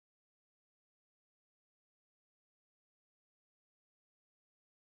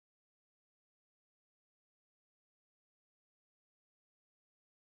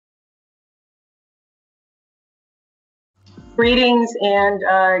Greetings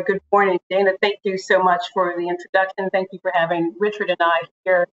and good morning, Dana. Thank you so much for the introduction. Thank you for having Richard and I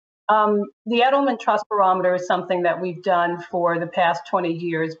here. The Edelman Trust Barometer is something that we've done for the past 20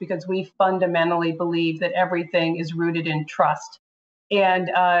 years because we fundamentally believe that everything is rooted in trust. And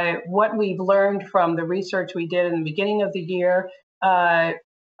what we've learned from the research we did in the beginning of the year,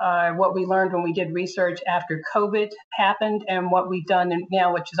 what we learned when we did research after COVID happened, and what we've done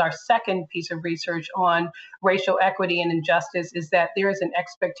now, which is our second piece of research on racial equity and injustice, is that there is an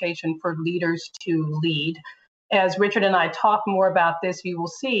expectation for leaders to lead. As Richard and I talk more about this, you will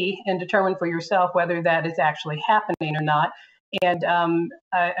see and determine for yourself whether that is actually happening or not. And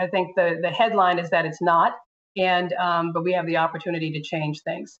I think the headline is that it's not, but we have the opportunity to change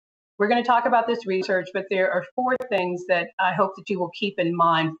things. We're going to talk about this research, but there are four things that I hope that you will keep in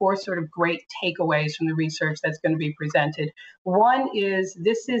mind, four sort of great takeaways from the research that's going to be presented. One is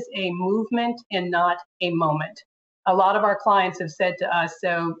this is a movement and not a moment. A lot of our clients have said to us,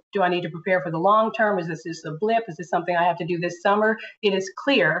 so do I need to prepare for the long term? Is this just a blip? Is this something I have to do this summer? It is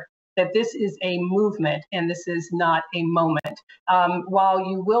clear that this is a movement and this is not a moment. While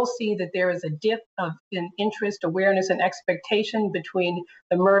you will see that there is a dip in interest, awareness, and expectation between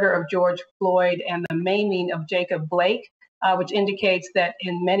the murder of George Floyd and the maiming of Jacob Blake, which indicates that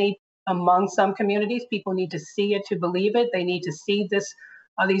among some communities, people need to see it to believe it. They need to see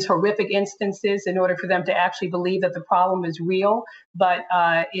these horrific instances in order for them to actually believe that the problem is real, but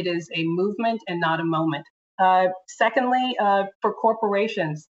it is a movement and not a moment. Secondly, for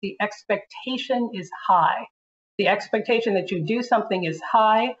corporations, the expectation is high. The expectation that you do something is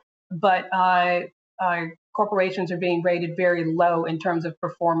high, but corporations are being rated very low in terms of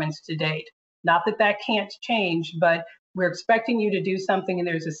performance to date. Not that that can't change, but we're expecting you to do something, and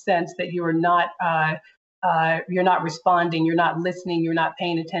there's a sense that you're not responding, you're not listening, you're not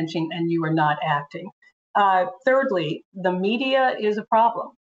paying attention, and you are not acting. Thirdly, the media is a problem.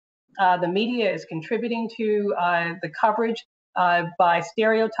 The media is contributing to the coverage by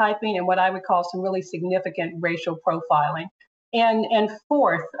stereotyping and what I would call some really significant racial profiling. And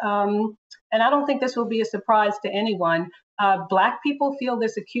fourth, and I don't think this will be a surprise to anyone, Black people feel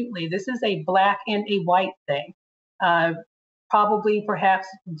this acutely. This is a Black and a white thing, probably perhaps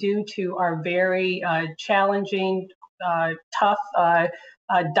due to our very challenging, tough,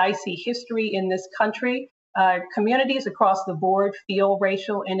 dicey history in this country. Communities across the board feel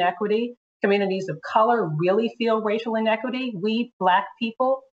racial inequity. Communities of color really feel racial inequity. We Black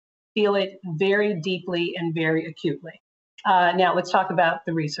people feel it very deeply and very acutely. Now let's talk about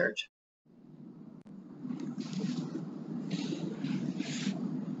the research.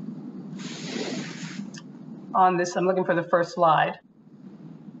 On this, I'm looking for the first slide.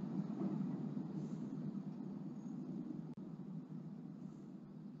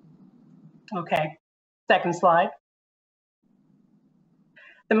 Okay. Second slide.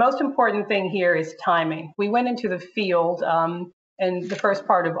 The most important thing here is timing. We went into the field in the first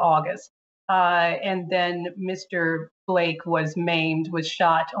part of August, and then Mr. Blake was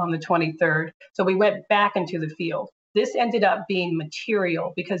shot on the 23rd. So we went back into the field. This ended up being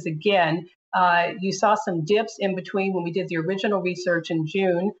material because, again, you saw some dips in between when we did the original research in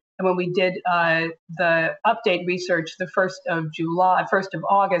June and when we did the update research the 1st of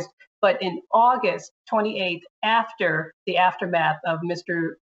August. But in August 28th, after the aftermath of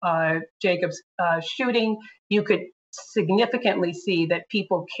Mr. Jacob's shooting, you could significantly see that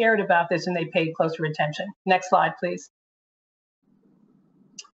people cared about this and they paid closer attention. Next slide, please.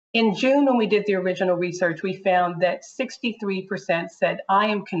 In June, when we did the original research, we found that 63% said, I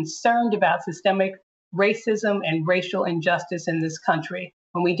am concerned about systemic racism and racial injustice in this country.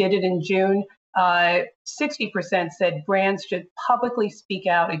 When we did it in June, 60% said brands should publicly speak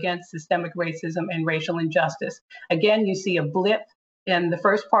out against systemic racism and racial injustice. Again, you see a blip in the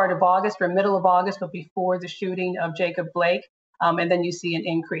first part of August or middle of August, but before the shooting of Jacob Blake, and then you see an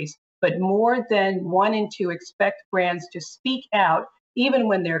increase. But more than 1 in 2 expect brands to speak out even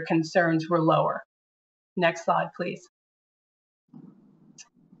when their concerns were lower. Next slide, please.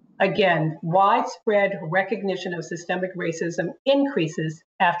 Again, widespread recognition of systemic racism increases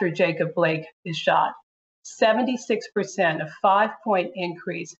after Jacob Blake is shot. 76%, a 5-point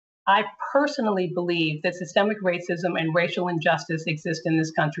increase. I personally believe that systemic racism and racial injustice exist in this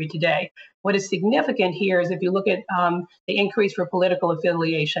country today. What is significant here is if you look at the increase for political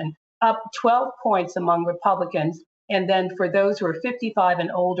affiliation, up 12 points among Republicans, and then for those who are 55 and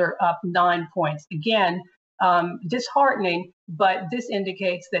older, up 9 points. Again, disheartening, but this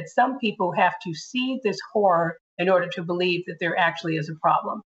indicates that some people have to see this horror in order to believe that there actually is a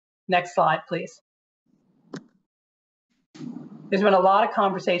problem. Next slide, please. There's been a lot of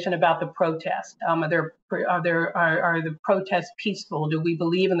conversation about the protest. Are the protests peaceful? Do we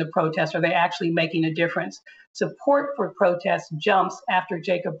believe in the protests? Are they actually making a difference? Support for protests jumps after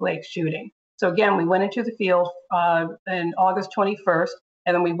Jacob Blake's shooting. So again, we went into the field on August 21st,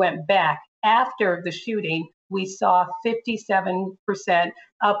 and then we went back. After the shooting, we saw 57%,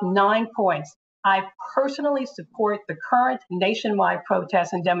 up 9 points. I personally support the current nationwide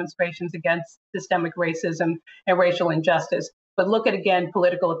protests and demonstrations against systemic racism and racial injustice. But look at, again,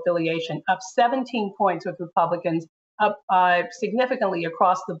 political affiliation, up 17 points with Republicans, up significantly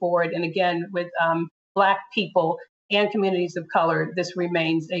across the board. And again, with Black people and communities of color, this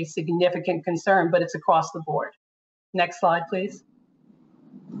remains a significant concern, but it's across the board. Next slide, please.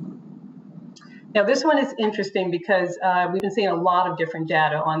 Now, this one is interesting because we've been seeing a lot of different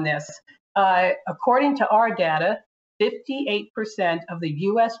data on this. According to our data, 58% of the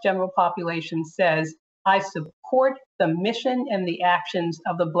US general population says, I support the mission and the actions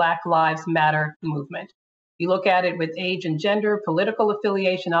of the Black Lives Matter movement. You look at it with age and gender, political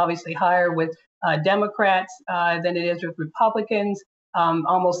affiliation, obviously higher with Democrats than it is with Republicans,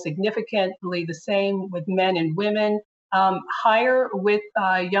 almost significantly the same with men and women, higher with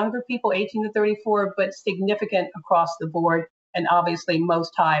younger people, 18 to 34, but significant across the board, and obviously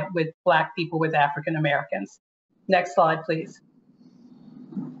most high with Black people, with African Americans. Next slide, please.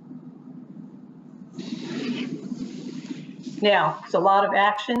 Now, it's a lot of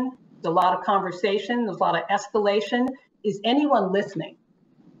action, there's a lot of conversation, there's a lot of escalation. Is anyone listening?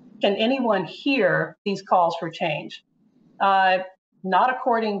 Can anyone hear these calls for change? Not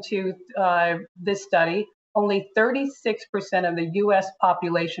according to this study. Only 36% of the US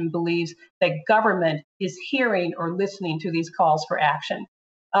population believes that government is hearing or listening to these calls for action.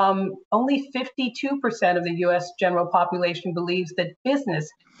 Only 52% of the US general population believes that business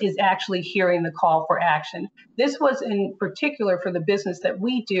is actually hearing the call for action. This was in particular for the business that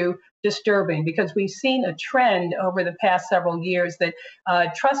we do disturbing, because we've seen a trend over the past several years that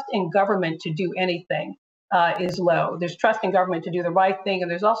trust in government to do anything is low. There's trust in government to do the right thing,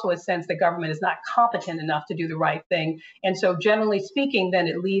 and there's also a sense that government is not competent enough to do the right thing. And so generally speaking, then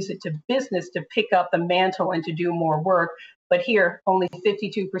it leaves it to business to pick up the mantle and to do more work. But here, only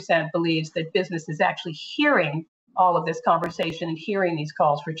 52% believes that business is actually hearing all of this conversation and hearing these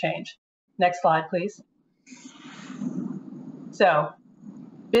calls for change. Next slide, please. So,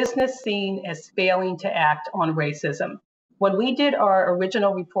 business seen as failing to act on racism. When we did our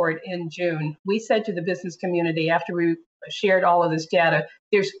original report in June, we said to the business community, after we shared all of this data,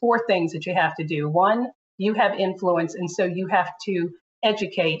 there's 4 things that you have to do. 1, you have influence, and so you have to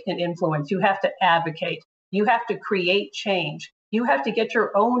educate and influence. You have to advocate. You have to create change. You have to get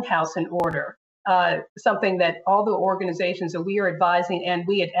your own house in order, something that all the organizations that we are advising and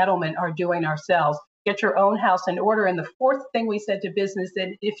we at Edelman are doing ourselves. Get your own house in order. And the 4th thing we said to business,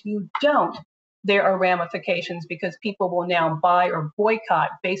 that if you don't, there are ramifications, because people will now buy or boycott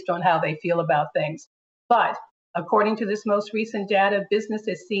based on how they feel about things. But according to this most recent data, business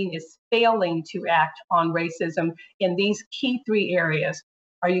is seen as failing to act on racism in these key 3 areas.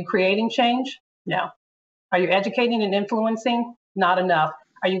 Are you creating change? No. Are you educating and influencing? Not enough.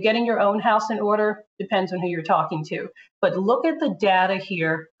 Are you getting your own house in order? Depends on who you're talking to. But look at the data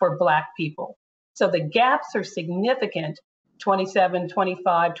here for Black people. So the gaps are significant: 27,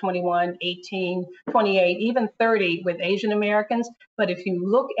 25, 21, 18, 28, even 30 with Asian Americans. But if you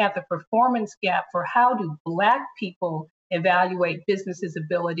look at the performance gap for how do Black people evaluate business's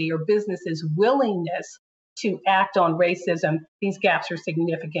ability or business's willingness to act on racism, these gaps are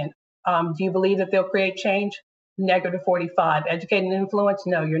significant. Do you believe that they'll create change? -45. Educate and influence?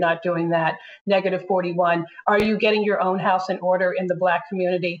 No, you're not doing that. -41. Are you getting your own house in order in the Black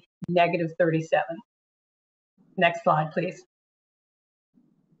community? -37. Next slide, please.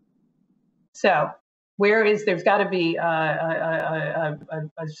 So there's got to be a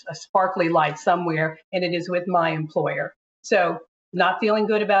sparkly light somewhere, and it is with my employer. So not feeling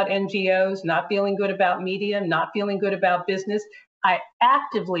good about NGOs, not feeling good about media, not feeling good about business. I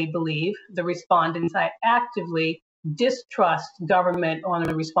actively believe, the respondents, I actively distrust government on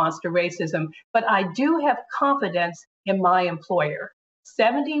a response to racism, but I do have confidence in my employer.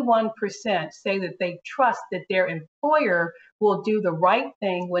 71% say that they trust that their employer will do the right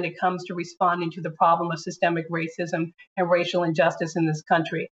thing when it comes to responding to the problem of systemic racism and racial injustice in this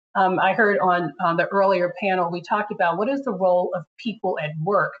country. I heard on the earlier panel, we talked about what is the role of people at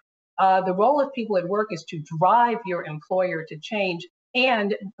work. The role of people at work is to drive your employer to change.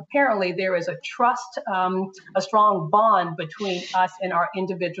 And apparently there is a trust, a strong bond between us and our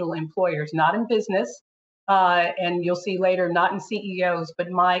individual employers, not in business. And you'll see later, not in CEOs, but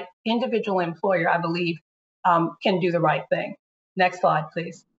my individual employer, I believe, can do the right thing. Next slide,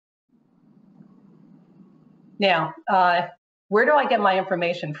 please. Now, where do I get my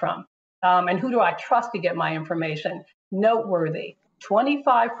information from? And who do I trust to get my information? Noteworthy,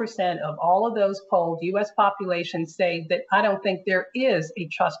 25% of all of those polled US population say that I don't think there is a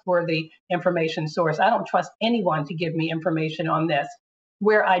trustworthy information source. I don't trust anyone to give me information on this.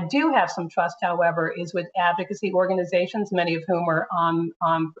 Where I do have some trust, however, is with advocacy organizations, many of whom are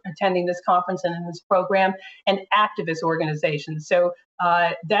attending this conference and in this program, and activist organizations. So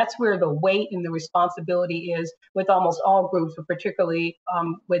that's where the weight and the responsibility is with almost all groups, but particularly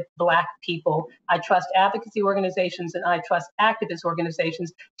with Black people. I trust advocacy organizations and I trust activist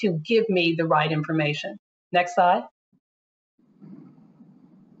organizations to give me the right information. Next slide.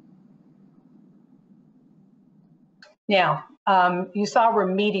 Now, you saw where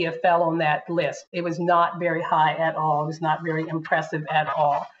media fell on that list. It was not very high at all. It was not very impressive at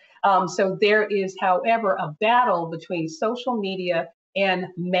all. So there is, however, a battle between social media and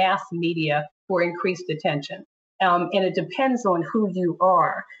mass media for increased attention. And it depends on who you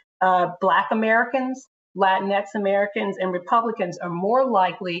are. Black Americans, Latinx Americans, and Republicans are more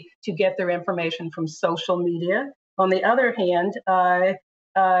likely to get their information from social media. On the other hand,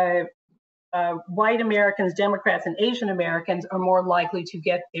 white Americans, Democrats, and Asian Americans are more likely to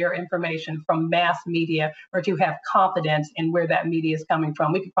get their information from mass media or to have confidence in where that media is coming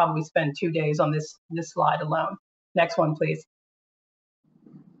from. We could probably spend 2 days on this slide alone. Next one, please.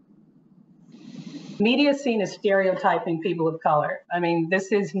 Media is seen as stereotyping people of color. I mean,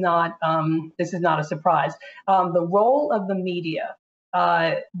 this is not a surprise. The role of the media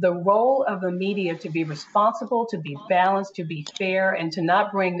to be responsible, to be balanced, to be fair, and to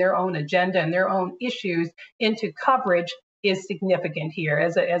not bring their own agenda and their own issues into coverage is significant here.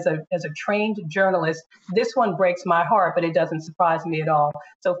 As a trained journalist, this one breaks my heart, but it doesn't surprise me at all.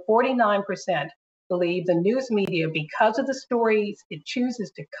 So 49% believe the news media, because of the stories it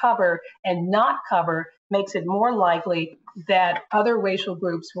chooses to cover and not cover, makes it more likely that other racial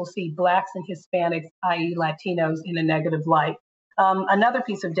groups will see Blacks and Hispanics, i.e. Latinos, in a negative light. Another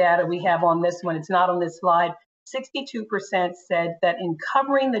piece of data we have on this one, it's not on this slide, 62% said that in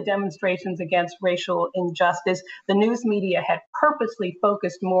covering the demonstrations against racial injustice, the news media had purposely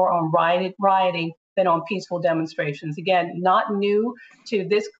focused more on rioting than on peaceful demonstrations. Again, not new to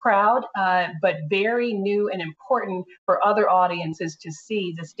this crowd, but very new and important for other audiences to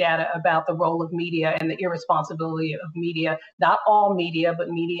see this data about the role of media and the irresponsibility of media, not all media, but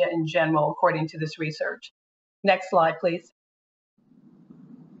media in general, according to this research. Next slide, please.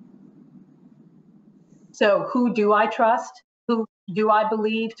 So who do I trust? Who do I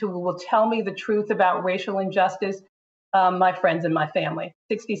believe will tell me the truth about racial injustice? My friends and my family,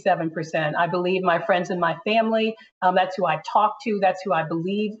 67%. I believe my friends and my family. That's who I talk to. That's who I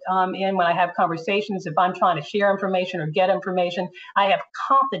believe in when I have conversations. If I'm trying to share information or get information, I have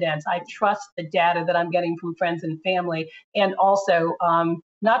confidence. I trust the data that I'm getting from friends and family. And also,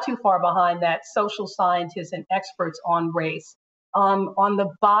 not too far behind that, social scientists and experts on race. On the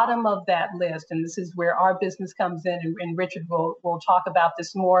bottom of that list, and this is where our business comes in, and Richard will talk about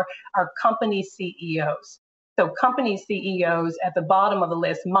this more, are company CEOs. So company CEOs at the bottom of the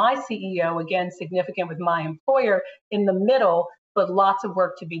list. My CEO, again, significant with my employer, in the middle, but lots of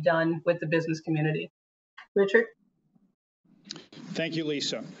work to be done with the business community. Richard? Thank you,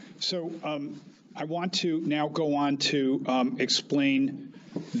 Lisa. So I want to now go on to explain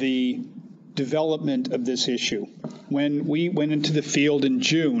the development of this issue. When we went into the field in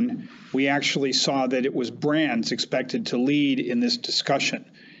June, we actually saw that it was brands expected to lead in this discussion.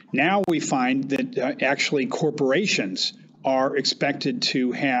 Now we find that actually corporations are expected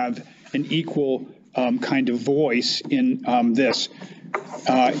to have an equal kind of voice in this.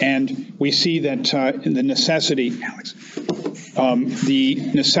 And we see that the necessity, Alex, the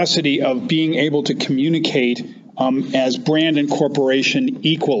necessity of being able to communicate as brand and corporation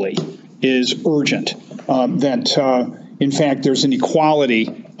equally is urgent. That in fact, there's an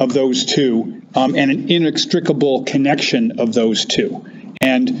equality of those two and an inextricable connection of those two.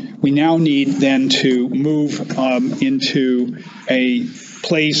 And we now need then to move into a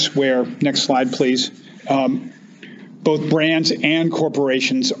place where, next slide, please, both brands and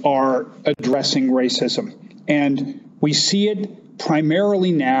corporations are addressing racism. And we see it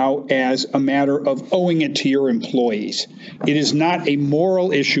primarily now as a matter of owing it to your employees. It is not a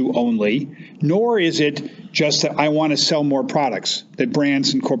moral issue only, nor is it just that I want to sell more products, that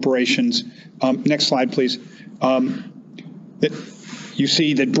brands and corporations, next slide, please, that you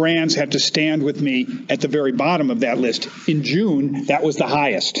see that brands have to stand with me at the very bottom of that list. In June, that was the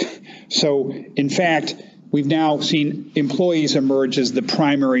highest. So, in fact, we've now seen employees emerge as the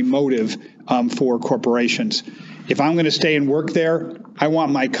primary motive for corporations. If I'm going to stay and work there, I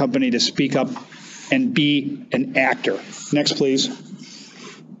want my company to speak up and be an actor. Next, please.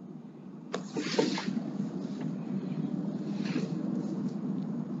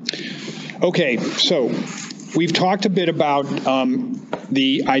 Okay, so we've talked a bit about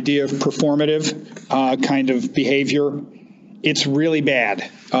the idea of performative kind of behavior. It's really bad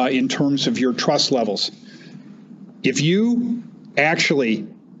in terms of your trust levels. If you actually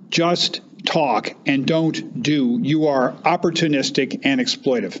just talk and don't do, you are opportunistic and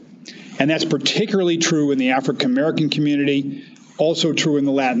exploitive. And that's particularly true in the African American community, also true in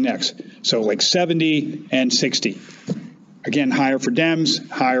the Latinx. So like 70 and 60. Again, higher for Dems,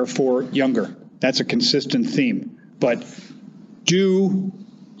 higher for younger. That's a consistent theme. But do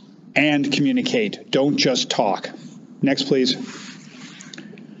and communicate. Don't just talk. Next, please.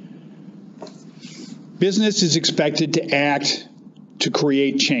 Business is expected to act to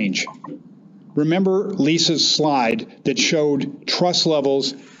create change. Remember Lisa's slide that showed trust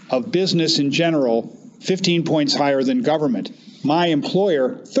levels of business in general 15 points higher than government. My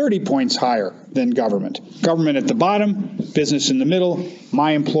employer, 30 points higher than government. Government at the bottom, business in the middle,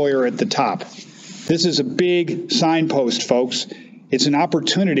 my employer at the top. This is a big signpost, folks. It's an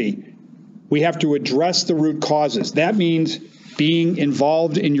opportunity. We have to address the root causes. That means being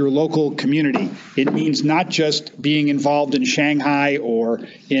involved in your local community. It means not just being involved in Shanghai or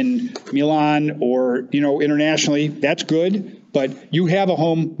in Milan or, internationally. That's good, but you have a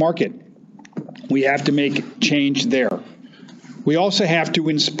home market. We have to make change there. We also have to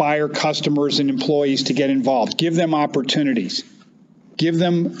inspire customers and employees to get involved. Give them opportunities. Give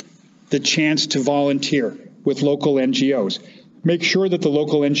them the chance to volunteer with local NGOs. Make sure that the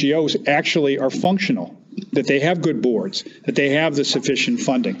local NGOs actually are functional, that they have good boards, that they have the sufficient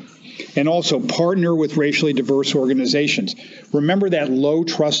funding. And also partner with racially diverse organizations. Remember that low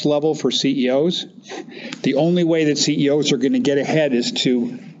trust level for CEOs? The only way that CEOs are going to get ahead is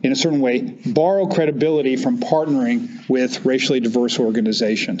to, in a certain way, borrow credibility from partnering with racially diverse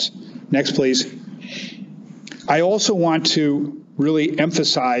organizations. Next, please. I also want to really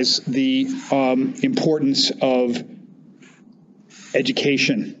emphasize the importance of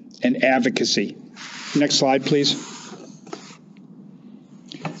education and advocacy. Next slide, please.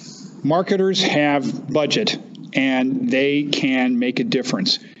 Marketers have budget, and they can make a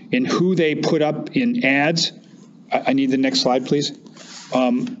difference in who they put up in ads. I need the next slide, please.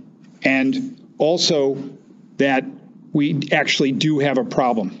 And also that we actually do have a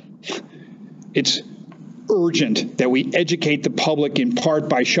problem. It's urgent that we educate the public in part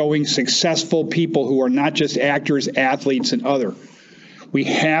by showing successful people who are not just actors, athletes, and other. We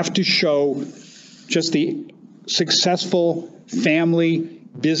have to show just the successful family,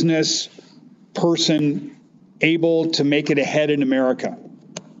 business person able to make it ahead in America,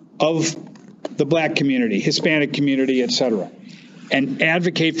 of the Black community, Hispanic community, et cetera, and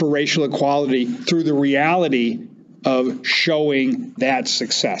advocate for racial equality through the reality of showing that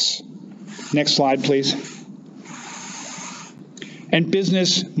success. Next slide, please. And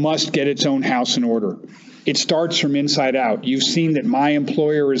business must get its own house in order. It starts from inside out. You've seen that my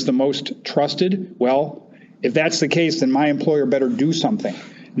employer is the most trusted. Well, if that's the case, then my employer better do something.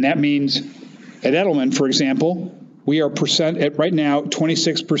 And that means at Edelman, for example, we are right now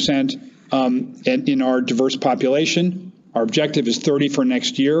 26% in our diverse population. Our objective is 30 for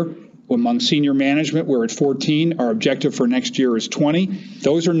next year. Among senior management, we're at 14. Our objective for next year is 20.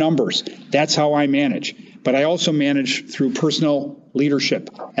 Those are numbers. That's how I manage. But I also manage through personal leadership.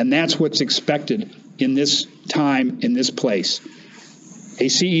 And that's what's expected in this time, in this place. A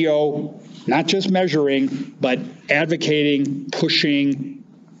CEO, not just measuring, but advocating, pushing,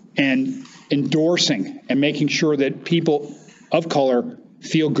 and endorsing, and making sure that people of color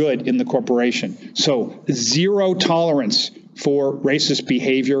feel good in the corporation. So zero tolerance for racist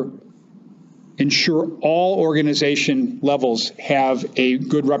behavior. Ensure all organization levels have a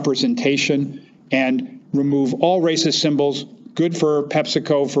good representation, and remove all racist symbols. Good for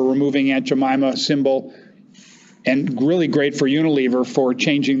PepsiCo for removing Aunt Jemima symbol, and really great for Unilever for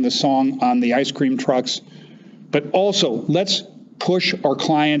changing the song on the ice cream trucks. But also, let's push our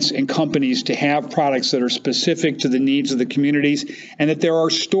clients and companies to have products that are specific to the needs of the communities, and that there are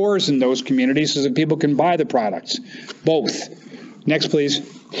stores in those communities so that people can buy the products. Both. Next, please.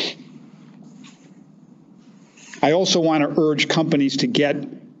 I also want to urge companies to get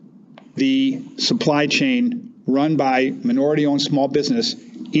the supply chain run by minority-owned small business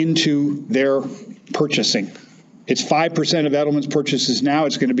into their purchasing. It's 5% of Edelman's purchases now.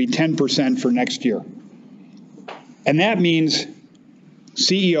 It's going to be 10% for next year. And that means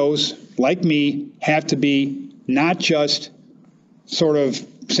CEOs like me have to be not just sort of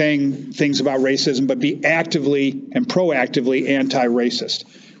saying things about racism, but be actively and proactively anti-racist.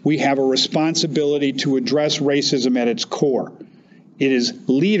 We have a responsibility to address racism at its core. It is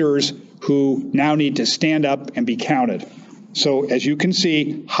leaders who now need to stand up and be counted. So as you can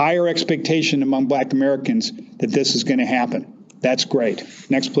see, higher expectation among Black Americans that this is going to happen. That's great.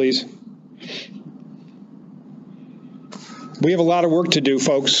 Next, please. We have a lot of work to do,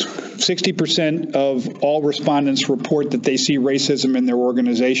 folks. 60% of all respondents report that they see racism in their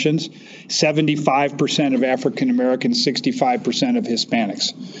organizations. 75% of African Americans, 65% of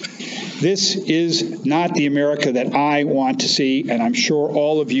Hispanics. This is not the America that I want to see, and I'm sure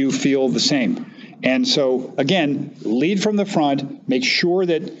all of you feel the same. And so, again, lead from the front, make sure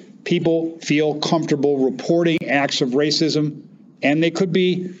that people feel comfortable reporting acts of racism, and they could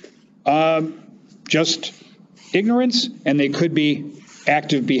be just ignorance, and they could be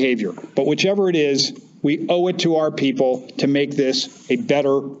active behavior. But whichever it is, we owe it to our people to make this a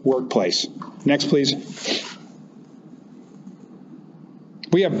better workplace. Next, please.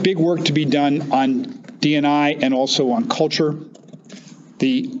 We have big work to be done on D&I and also on culture.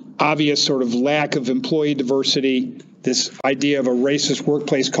 The obvious sort of lack of employee diversity, this idea of a racist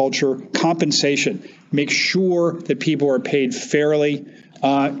workplace culture, compensation, make sure that people are paid fairly,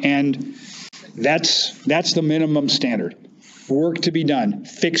 and that's the minimum standard. Work to be done.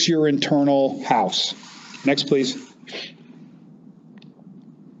 Fix your internal house. Next, please.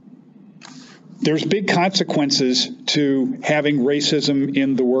 There's big consequences to having racism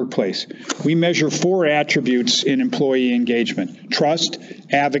in the workplace. We measure 4 attributes in employee engagement: trust,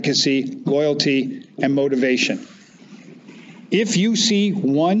 advocacy, loyalty, and motivation. If you see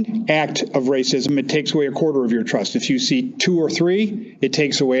one act of racism, it takes away a quarter of your trust. If you see 2 or 3, it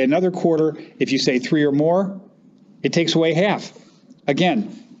takes away another quarter. If you say 3 or more, it takes away half.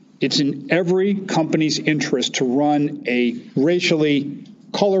 Again, it's in every company's interest to run a racially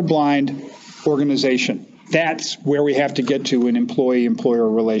colorblind organization. That's where we have to get to in employee-employer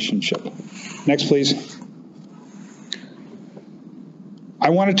relationship. Next, please. I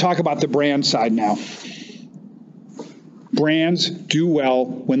want to talk about the brand side now. Brands do well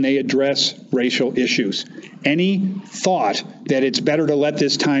when they address racial issues. Any thought that it's better to let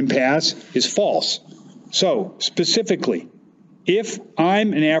this time pass is false. So, specifically, if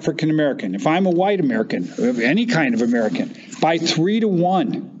I'm an African American, if I'm a white American, any kind of American, by 3 to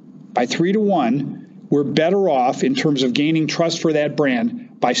 1, we're better off in terms of gaining trust for that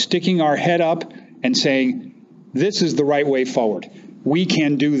brand by sticking our head up and saying, this is the right way forward. We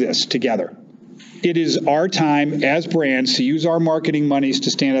can do this together. It is our time as brands to use our marketing monies to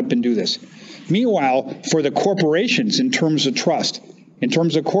stand up and do this. Meanwhile, for the corporations, in terms of trust, in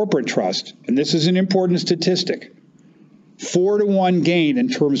terms of corporate trust, and this is an important statistic, 4 to 1 gain in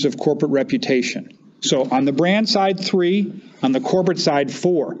terms of corporate reputation. So on the brand side, 3, on the corporate side,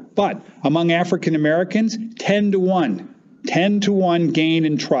 4. But among African Americans, 10 to 1. 10 to 1 gain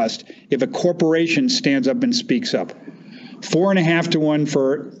in trust if a corporation stands up and speaks up. 4.5 to 1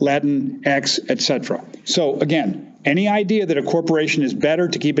 for Latinx, etc. So again, any idea that a corporation is better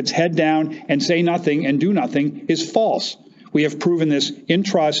to keep its head down and say nothing and do nothing is false. We have proven this in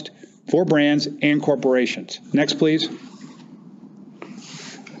trust for brands and corporations. Next, please.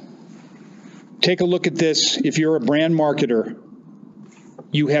 Take a look at this. If you're a brand marketer,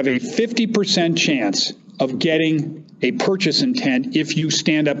 you have a 50% chance of getting a purchase intent if you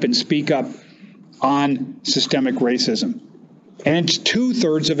stand up and speak up on systemic racism. And it's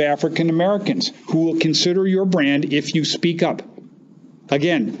 2/3 of African Americans who will consider your brand if you speak up.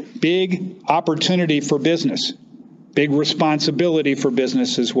 Again, big opportunity for business, big responsibility for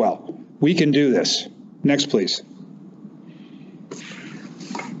business as well. We can do this. Next, please.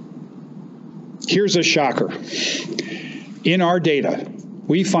 Here's a shocker. In our data,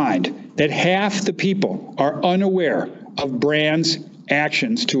 we find that half the people are unaware of brands'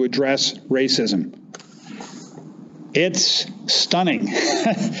 actions to address racism. It's stunning.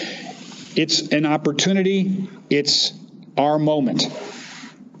 It's an opportunity. It's our moment.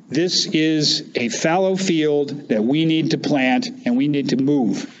 This is a fallow field that we need to plant, and we need to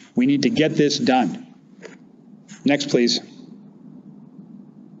move. We need to get this done. Next, please.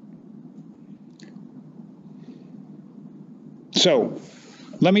 So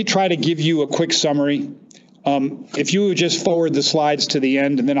let me try to give you a quick summary. If you would just forward the slides to the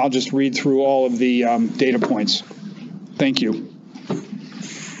end, and then I'll just read through all of the data points. Thank you.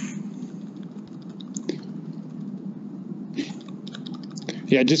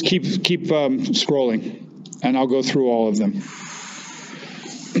 Yeah, just keep scrolling, and I'll go through all of them.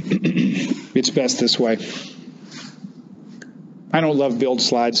 It's best this way. I don't love build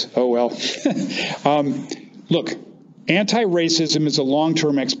slides. Oh, well. Look, Anti-racism is a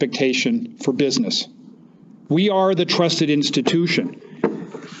long-term expectation for business. We are the trusted institution.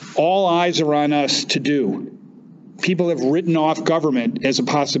 All eyes are on us to do. People have written off government as a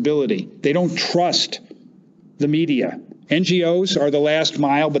possibility. They don't trust the media. NGOs are the last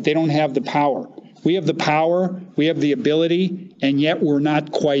mile, but they don't have the power. We have the power, we have the ability, and yet we're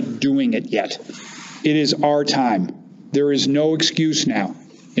not quite doing it yet. It is our time. There is no excuse now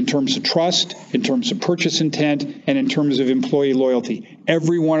in terms of trust, in terms of purchase intent, and in terms of employee loyalty.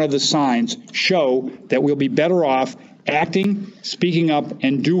 Every one of the signs show that we'll be better off acting, speaking up,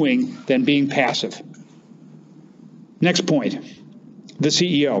 and doing than being passive. Next point, the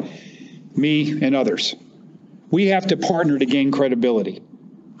CEO, me and others. We have to partner to gain credibility.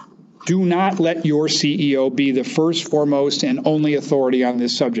 Do not let your CEO be the first, foremost, and only authority on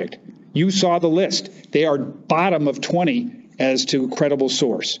this subject. You saw the list. They are bottom of 20 as to credible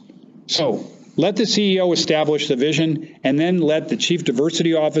source. So let the CEO establish the vision, and then let the Chief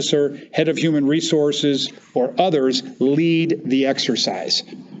Diversity Officer, Head of Human Resources, or others lead the exercise.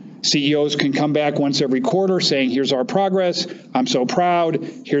 CEOs can come back once every quarter saying, here's our progress, I'm so proud,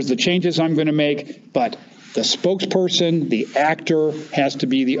 here's the changes I'm going to make, but the spokesperson, the actor, has to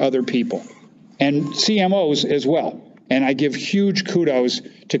be the other people, and CMOs as well. And I give huge kudos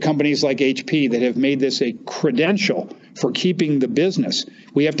to companies like HP that have made this a credential for keeping the business.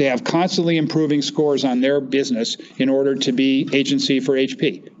 We have to have constantly improving scores on their business in order to be agency for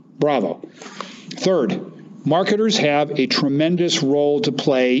HP. Bravo. Third, marketers have a tremendous role to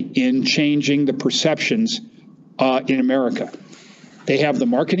play in changing the perceptions in America. They have the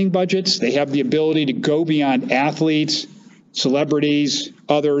marketing budgets. They have the ability to go beyond athletes, celebrities,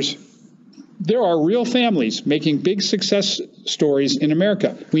 others. There are real families making big success stories in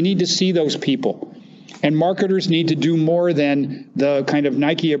America. We need to see those people. And marketers need to do more than the kind of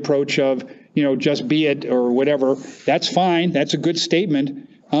Nike approach of, just be it or whatever. That's fine. That's a good statement.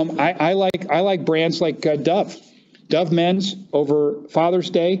 I like brands like Dove. Dove Men's over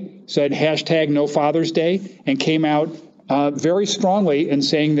Father's Day said hashtag no Father's Day and came out very strongly in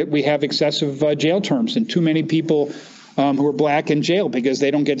saying that we have excessive jail terms and too many people who are black in jail because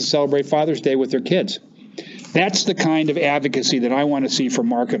they don't get to celebrate Father's Day with their kids. That's the kind of advocacy that I want to see from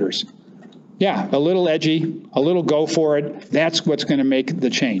marketers. Yeah, a little edgy, a little go for it. That's what's going to make the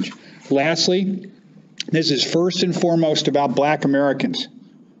change. Lastly, this is first and foremost about Black Americans.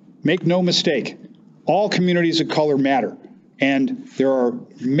 Make no mistake, all communities of color matter, and there are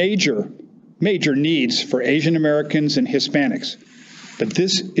major needs for Asian Americans and Hispanics. But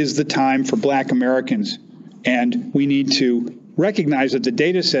this is the time for Black Americans, and we need to recognize that the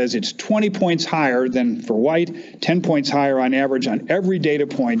data says it's 20 points higher than for white, 10 points higher on average on every data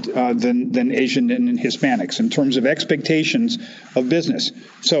point than Asian and Hispanics in terms of expectations of business.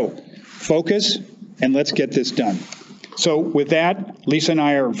 So focus, and let's get this done. So with that, Lisa and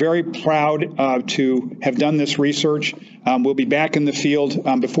I are very proud to have done this research. We'll be back in the field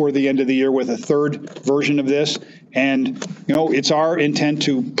before the end of the year with a third version of this. And, it's our intent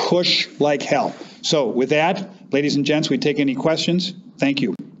to push like hell. So with that, ladies and gents, we take any questions. Thank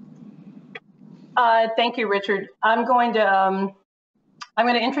you. Thank you, Richard. I'm going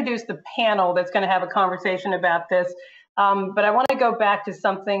to introduce the panel that's going to have a conversation about this. But I want to go back to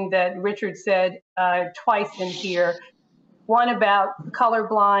something that Richard said twice in here. One about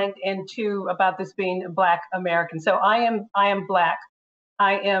colorblind, and two about this being a Black American. So I am Black.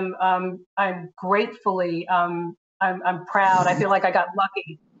 I'm gratefully, I'm proud. I feel like I got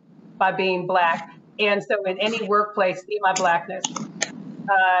lucky by being Black. And so in any workplace, see my Blackness.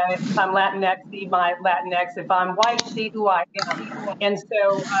 If I'm Latinx, see my Latinx. If I'm white, see who I am. And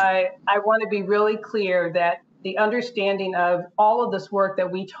so I want to be really clear that the understanding of all of this work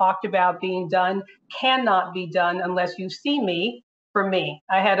that we talked about being done cannot be done unless you see me for me.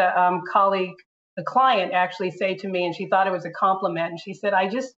 I had a colleague, a client actually say to me, and she thought it was a compliment, and she said, I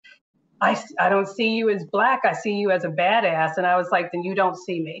don't see you as Black, I see you as a badass. And I was like, then you don't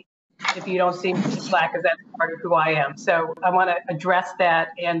see me. If you don't see me as Black, because that's part of who I am. So I want to address that,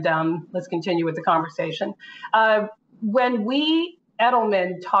 and let's continue with the conversation. When we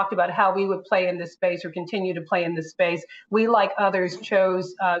Edelman talked about how we would play in this space or continue to play in this space, we, like others,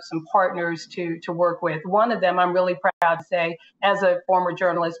 chose some partners to work with. One of them, I'm really proud to say, as a former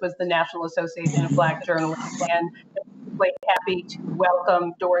journalist, was the National Association of Black Journalists. And I'm really happy to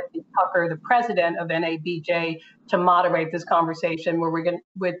welcome Dorothy Tucker, the president of NABJ, to moderate this conversation where we're going to,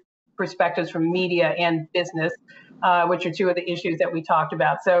 with perspectives from media and business, which are two of the issues that we talked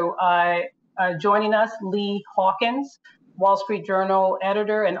about. So joining us, Lee Hawkins, Wall Street Journal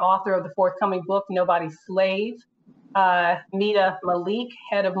editor and author of the forthcoming book, Nobody's Slave. Mita Malik,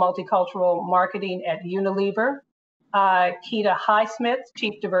 head of multicultural marketing at Unilever. Keita Highsmith,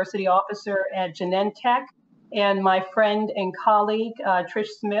 Chief Diversity Officer at Genentech, and my friend and colleague, Trish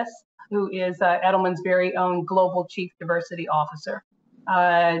Smith, who is Edelman's very own Global Chief Diversity Officer.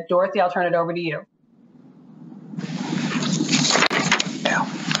 Dorothy, I'll turn it over to you.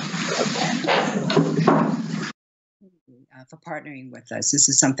 For partnering with us. This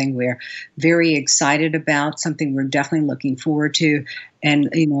is something we're very excited about, something we're definitely looking forward to. And,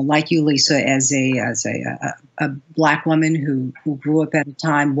 you know, like you, Lisa, as a Black woman who grew up at a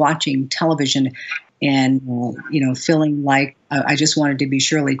time watching television and, you know, feeling like I just wanted to be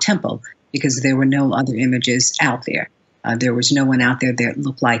Shirley Temple because there were no other images out there. There was no one out there that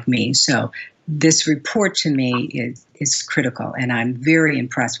looked like me. So this report to me is critical, and I'm very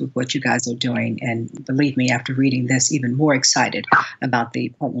impressed with what you guys are doing. And believe me, after reading this, even more excited about the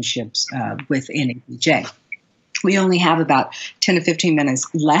partnerships with NABJ. We only have about 10 to 15 minutes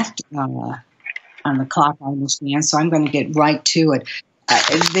left on the clock, I understand, so I'm going to get right to it.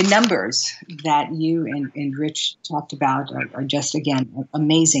 The numbers that you and Rich talked about are just, again,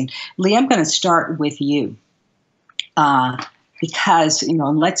 amazing. Lee, I'm going to start with you because, you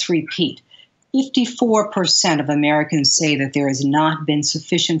know, let's repeat. 54% of Americans say that there has not been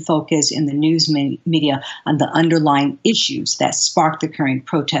sufficient focus in the news media on the underlying issues that sparked the current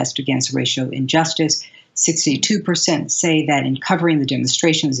protest against racial injustice. 62% say that in covering the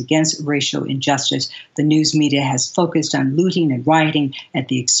demonstrations against racial injustice, the news media has focused on looting and rioting at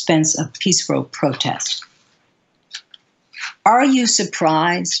the expense of peaceful protest. Are you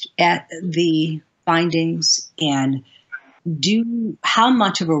surprised at the findings, and how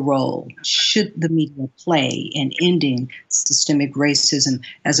much of a role should the media play in ending systemic racism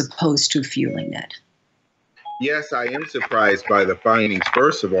as opposed to fueling it? Yes, I am surprised by the findings,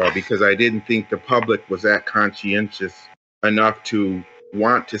 first of all, because I didn't think the public was that conscientious enough to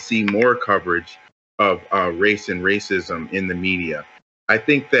want to see more coverage of race and racism in the media. I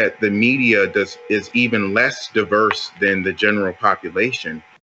think that the media is even less diverse than the general population.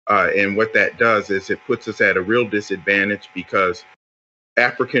 And what that does is it puts us at a real disadvantage because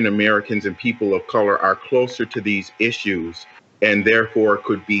African Americans and people of color are closer to these issues and therefore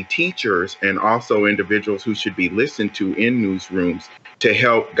could be teachers and also individuals who should be listened to in newsrooms to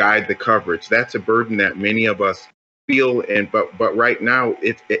help guide the coverage. That's a burden that many of us feel, but right now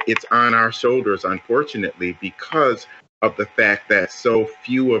it's on our shoulders, unfortunately, because of the fact that so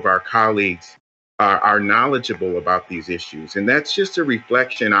few of our colleagues are knowledgeable about these issues. And that's just a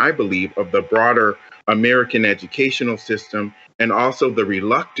reflection, I believe, of the broader American educational system and also the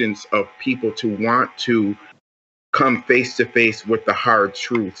reluctance of people to want to come face to face with the hard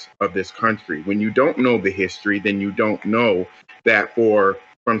truths of this country. When you don't know the history, then you don't know that from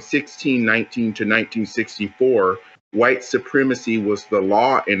 1619 to 1964, white supremacy was the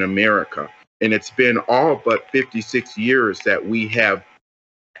law in America. And it's been all but 56 years that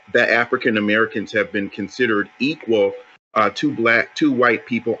African Americans have been considered equal to white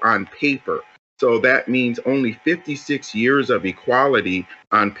people on paper. So that means only 56 years of equality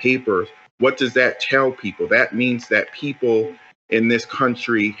on paper. What does that tell people? That means that people in this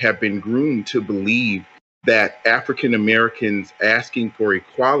country have been groomed to believe that African Americans asking for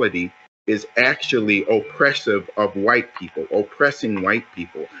equality is actually oppressive of white people, oppressing white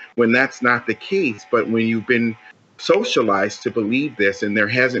people, when that's not the case. But when you've been socialized to believe this, and there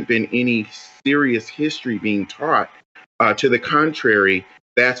hasn't been any serious history being taught to the contrary,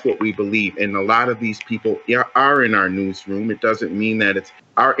 that's what we believe. And a lot of these people are in our newsroom. It doesn't mean that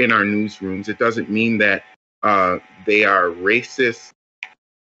are in our newsrooms. It doesn't mean that they are racist,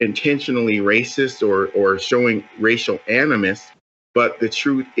 intentionally racist, or showing racial animus. But the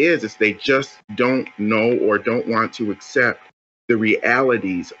truth is they just don't know or don't want to accept the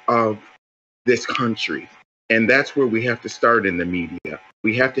realities of this country. And that's where we have to start in the media.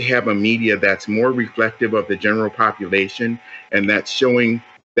 We have to have a media that's more reflective of the general population and that's showing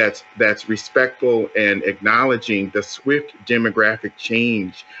that's respectful and acknowledging the swift demographic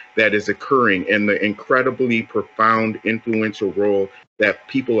change that is occurring and the incredibly profound, influential role that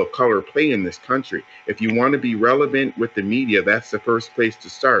people of color play in this country. If you want to be relevant with the media, that's the first place to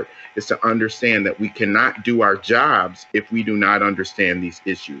start, is to understand that we cannot do our jobs if we do not understand these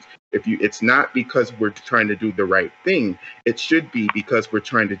issues. It's not because we're trying to do the right thing. It should be because we're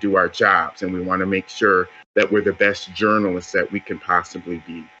trying to do our jobs, and we want to make sure that we're the best journalists that we can possibly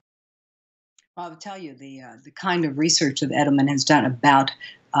be. Well, I would tell you the kind of research that Edelman has done about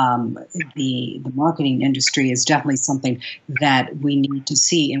the marketing industry is definitely something that we need to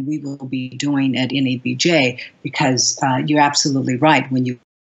see, and we will be doing at NABJ, because you're absolutely right. When you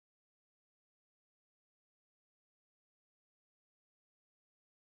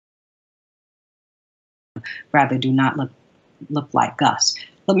rather do not look like us.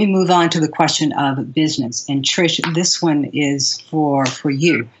 Let me move on to the question of business. And Trish, this one is for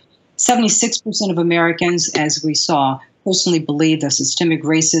you. 76% of Americans, as we saw, personally believe that systemic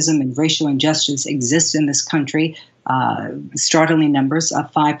racism and racial injustice exists in this country. Startling numbers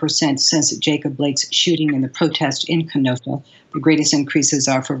of 5% since Jacob Blake's shooting and the protest in Kenosha. The greatest increases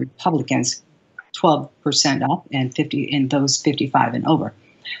are for Republicans, 12% up, and 50 in those 55 and over.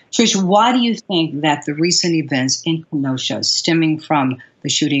 Trish, why do you think that the recent events in Kenosha, stemming from the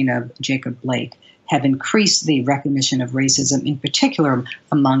shooting of Jacob Blake, have increased the recognition of racism, in particular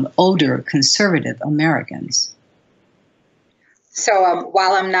among older conservative Americans? So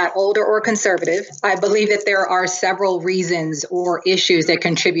while I'm not older or conservative, I believe that there are several reasons or issues that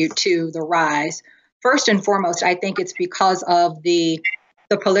contribute to the rise. First and foremost, I think it's because of the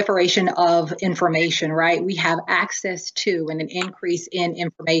proliferation of information, right? We have access to and an increase in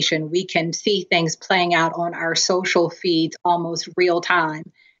information. We can see things playing out on our social feeds almost real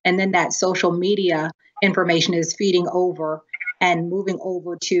time. And then that social media information is feeding over and moving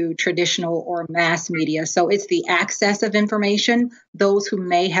over to traditional or mass media. So it's the access of information. Those who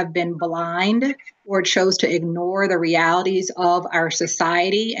may have been blind or chose to ignore the realities of our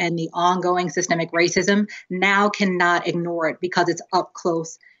society and the ongoing systemic racism now cannot ignore it because it's up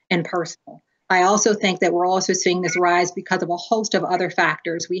close and personal. I also think that we're also seeing this rise because of a host of other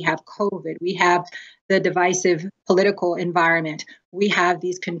factors. We have COVID, we have the divisive political environment, we have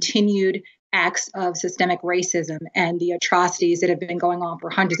these continued acts of systemic racism and the atrocities that have been going on for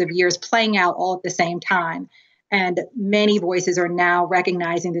hundreds of years playing out all at the same time. And many voices are now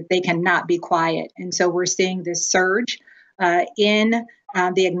recognizing that they cannot be quiet. And so we're seeing this surge in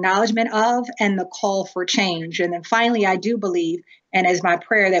the acknowledgement of and the call for change. And then finally, I do believe, and as my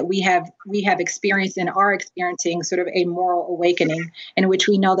prayer, that we have experienced and are experiencing sort of a moral awakening in which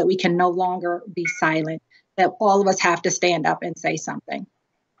we know that we can no longer be silent, that all of us have to stand up and say something.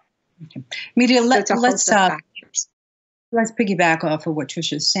 Okay. Media, let's piggyback off of what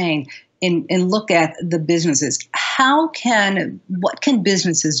Tricia is saying and look at the businesses. What can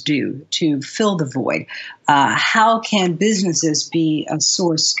businesses do to fill the void? How can businesses be a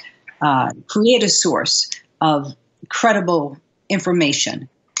source, create a source of credible information,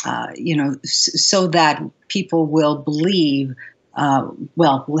 so that people will believe,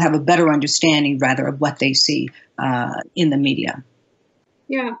 will have a better understanding, rather, of what they see in the media?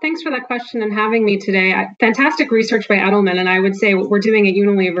 Yeah, thanks for that question and having me today. Fantastic research by Edelman, and I would say what we're doing at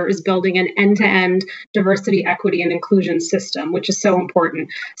Unilever is building an end-to-end diversity, equity, and inclusion system, which is so important.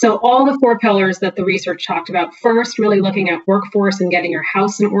 So all the 4 pillars that the research talked about, first, really looking at workforce and getting your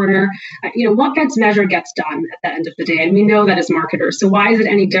house in order. What gets measured gets done at the end of the day, and we know that as marketers. So why is it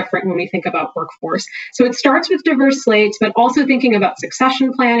any different when we think about workforce? So it starts with diverse slates, but also thinking about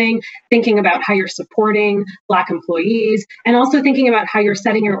succession planning, thinking about how you're supporting Black employees, and also thinking about how you're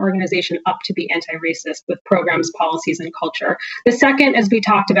setting your organization up to be anti-racist with programs, policies, and culture. The second, as we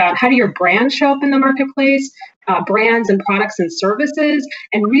talked about, how do your brands show up in the marketplace, brands and products and services,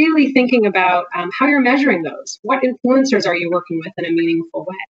 and really thinking about how you're measuring those. What influencers are you working with in a meaningful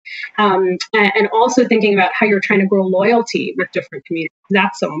way? And also thinking about how you're trying to grow loyalty with different communities.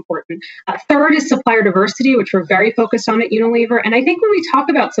 That's so important. Third is supplier diversity, which we're very focused on at Unilever. And I think when we talk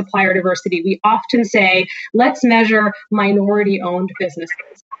about supplier diversity, we often say, let's measure minority-owned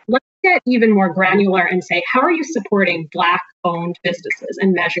businesses. Let's get even more granular and say, how are you supporting Black-owned businesses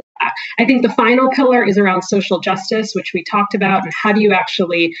and measure that? I think the final pillar is around social justice, which we talked about, and how do you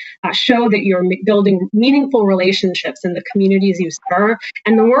actually show that you're building meaningful relationships in the communities you serve.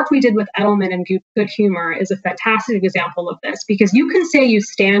 And the work we did with Edelman and Good Humor is a fantastic example of this, because you can say you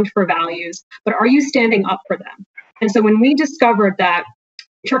stand for values, but are you standing up for them? And so when we discovered that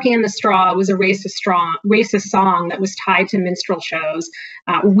Turkey in the Straw was a racist song that was tied to minstrel shows,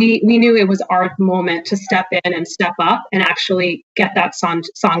 we knew it was our moment to step in and step up and actually get that song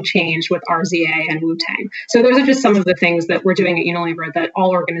changed with RZA and Wu-Tang. So those are just some of the things that we're doing at Unilever that all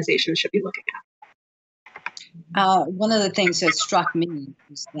organizations should be looking at. One of the things that struck me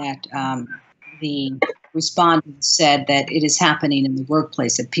is that the respondents said that it is happening in the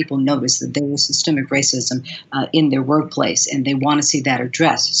workplace, that people notice that there is systemic racism in their workplace, and they want to see that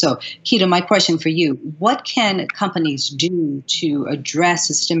addressed. So, Keita, my question for you, what can companies do to address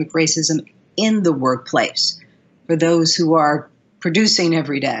systemic racism in the workplace for those who are producing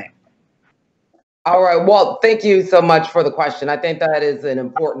every day? All right. Well, thank you so much for the question. I think that is an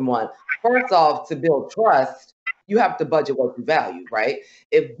important one. First off, to build trust, you have to budget what you value, right?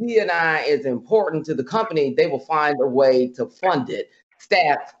 If D&I is important to the company, they will find a way to fund it,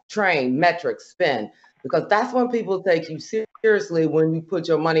 staff, train, metrics, spend, because that's when people take you seriously, when you put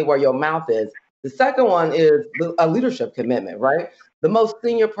your money where your mouth is. The second one is a leadership commitment, right? The most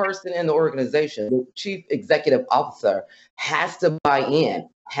senior person in the organization, the chief executive officer, has to buy in,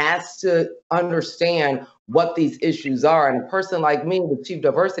 has to understand what these issues are. And a person like me, the chief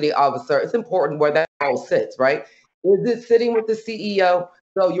diversity officer, it's important where that all sits, right? Is it sitting with the CEO?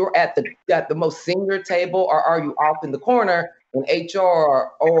 So you're at the most senior table, or are you off in the corner in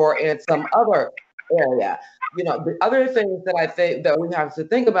HR or in some other area? You know, the other things that I think that we have to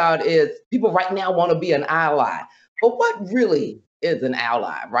think about is people right now want to be an ally, but what really is an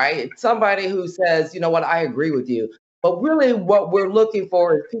ally, right? It's somebody who says, you know what, I agree with you. But really what we're looking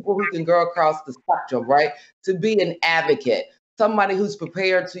for is people who can go across the spectrum, right? To be an advocate, somebody who's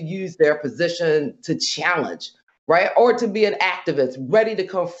prepared to use their position to challenge, right? Or to be an activist, ready to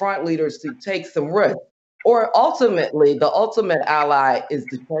confront leaders to take some risk. Or ultimately, the ultimate ally is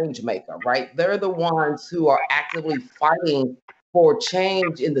the change maker, right? They're the ones who are actively fighting for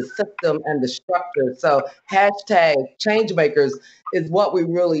change in the system and the structure. So hashtag change makers is what we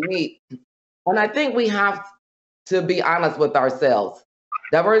really need. And I think we have to be honest with ourselves.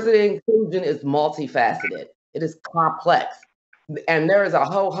 Diversity and inclusion is multifaceted. It is complex. And there is a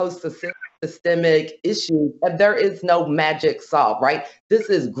whole host of systemic issues, and there is no magic solve, right? This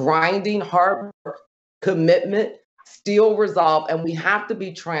is grinding hard work, commitment, still resolve, and we have to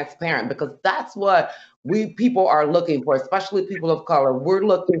be transparent because that's what we people are looking for, especially people of color. We're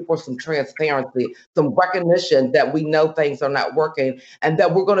looking for some transparency, some recognition that we know things are not working, and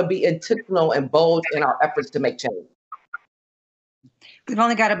that we're going to be intentional and bold in our efforts to make change. We've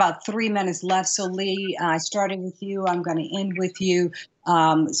only got about 3 minutes left. So Lee, starting with you, I'm going to end with you.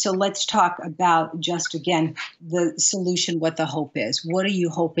 So let's talk about just, again, the solution, what the hope is. What are you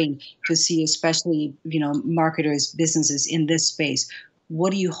hoping to see, especially, marketers, businesses in this space?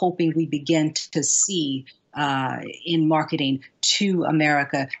 What are you hoping we begin to see in marketing to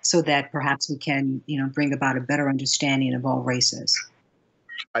America so that perhaps we can, bring about a better understanding of all races?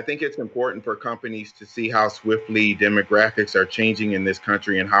 I think it's important for companies to see how swiftly demographics are changing in this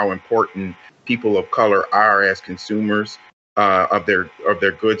country and how important people of color are as consumers of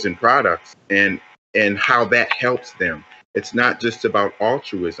their goods and products, and how that helps them. It's not just about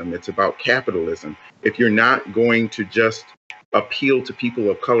altruism, it's about capitalism. If you're not going to just appeal to people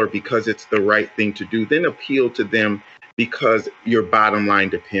of color because it's the right thing to do, then appeal to them because your bottom line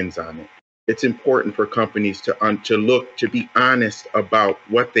depends on it. It's important for companies to be honest about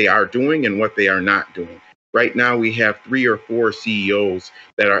what they are doing and what they are not doing. Right now, we have 3 or 4 CEOs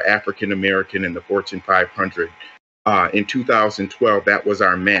that are African American in the Fortune 500. In 2012, that was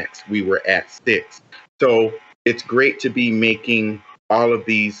our max. We were at 6. So it's great to be making all of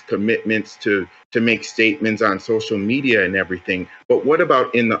these commitments to make statements on social media and everything. But what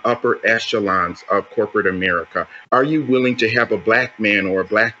about in the upper echelons of corporate America? Are you willing to have a Black man or a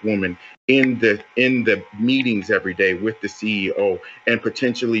Black woman in the meetings every day with the CEO and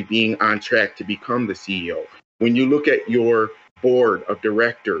potentially being on track to become the CEO? When you look at your board of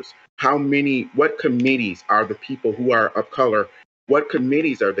directors, what committees are the people who are of color? What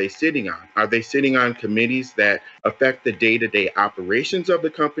committees are they sitting on? Are they sitting on committees that affect the day-to-day operations of the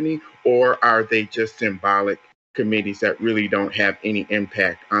company, or are they just symbolic committees that really don't have any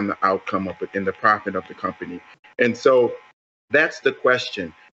impact on the outcome of it and the profit of the company? And so that's the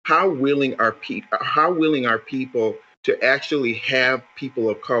question. How willing are people to actually have people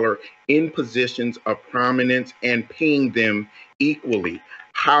of color in positions of prominence and paying them equally?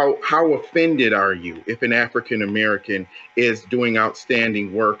 How offended are you if an African American is doing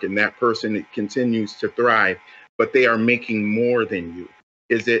outstanding work and that person continues to thrive, but they are making more than you?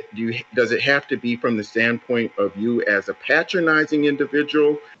 Does it have to be from the standpoint of you as a patronizing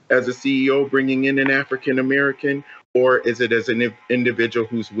individual, as a CEO bringing in an African American, or is it as an individual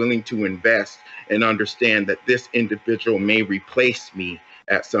who's willing to invest and understand that this individual may replace me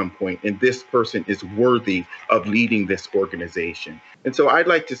at some point, and this person is worthy of leading this organization? And so I'd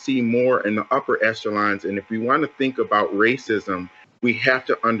like to see more in the upper echelons. And if we want to think about racism, we have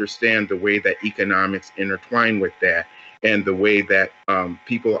to understand the way that economics intertwine with that, and the way that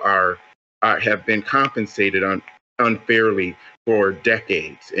people have been compensated unfairly for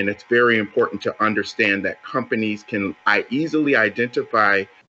decades. And it's very important to understand that companies can easily identify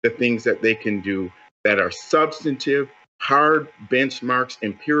the things that they can do that are substantive, hard benchmarks,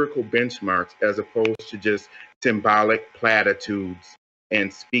 empirical benchmarks, as opposed to just symbolic platitudes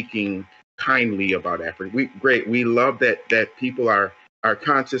and speaking kindly about Africa. We love that people are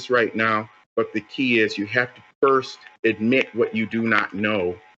conscious right now, but the key is you have to first admit what you do not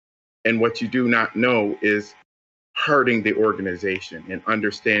know. And what you do not know is hurting the organization, and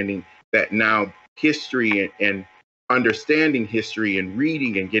understanding that now history and understanding history and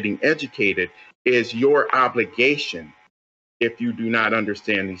reading and getting educated is your obligation if you do not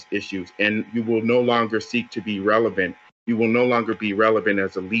understand these issues. And you will no longer seek to be relevant. You will no longer be relevant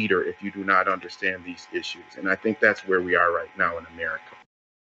as a leader if you do not understand these issues. And I think that's where we are right now in America.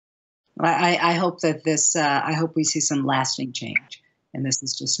 I hope that I hope we see some lasting change. And this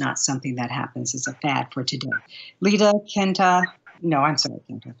is just not something that happens as a fad for today. Lita, Kenta, no, I'm sorry,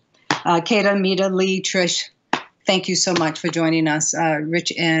 Kenta. Kata, Mita, Lee, Trish, thank you so much for joining us.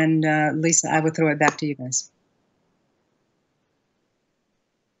 Rich and Lisa, I will throw it back to you guys.